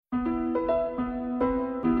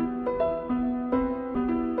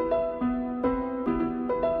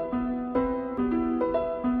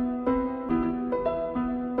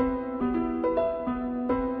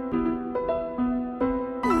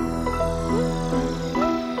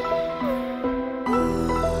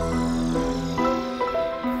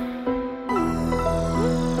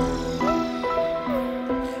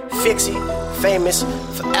Fixie, famous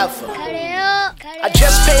forever. I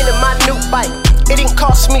just painted my new bike. It didn't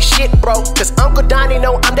cost me shit, bro. Cause Uncle Donnie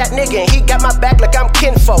know I'm that nigga and he got my back like I'm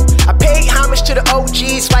kinfolk. I paid homage to the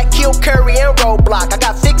OGs like Kill Curry and Roadblock. I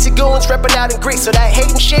got Fixie goons reppin' out in Greece, so that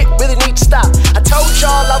hating shit really need to stop. I told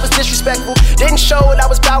y'all I was disrespectful, didn't show it I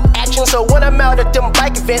was about action. So when I'm out at them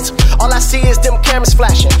bike events, all I see is them cameras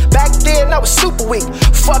flashing. Back then I was super weak,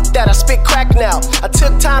 fuck that, I spit crack now. I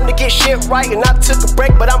took time to get shit right and I took a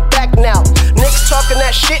break, but I'm back now. Niggas talking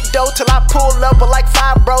that shit though till I pull up with like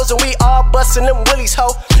 5 bros and we all bustin' them willies, ho.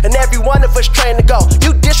 And every one of us trained to go.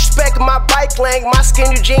 You disrespecting my bike lane, my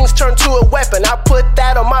skinny jeans turned to a weapon. I put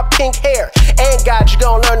that on my pink hair, and God, you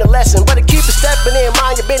gon' learn the lesson. But to keep it steppin' in,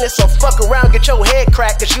 mind your business, so fuck around, get your head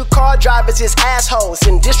cracked. Cause you car drivers is assholes,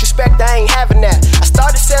 and disrespect, I ain't having that. I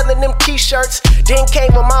started selling them t-shirts, then came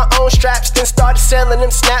with my own straps, then started selling them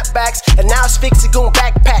snapbacks, and now it's Fixie Goon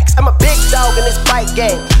backpacks. I'm a big dog in this bike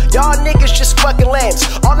game, y'all niggas just fucking lambs.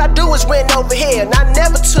 All I do is win over here, and I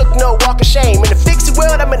never took no walk of shame. In the Fixie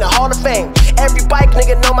world, I'm in the Hall of Fame. Every bike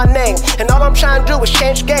nigga know my name, and all I'm trying to do is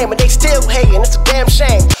change the game, and they still hating, it's a damn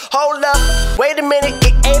shame. Hold up, wait a minute,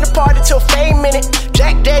 it ain't a party till fame in it.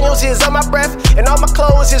 Jack Daniels is on my breath, and all my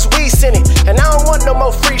clothes is weed scented. And I don't want no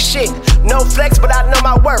more free shit, no flex, but I know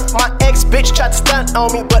my worth. My ex-bitch tried to stunt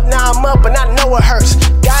on me, but now I'm up and I know it hurts.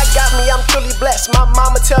 God got me, I'm truly blessed. My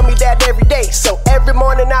mama tell me that every day. So every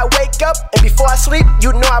morning I wake up, and before I sleep,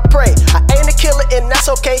 you know I pray. I ain't a killer and that's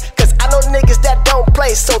okay, cause I know niggas that don't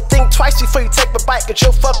play. So think twice before you take my bike, cause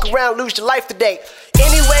you'll fuck around, lose your life today.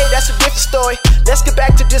 Anyway, that's a different story. Let's get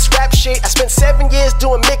back to this rap shit. I spent 7 years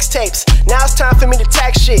doing mixtapes. Now it's time for me to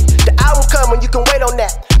tax shit. The album coming, you can wait on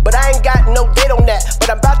that. But I ain't got no date on that. But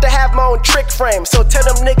I'm about to have my own trick frame, so tell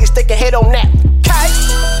them niggas they can hit on that.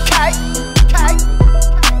 Kite, kite.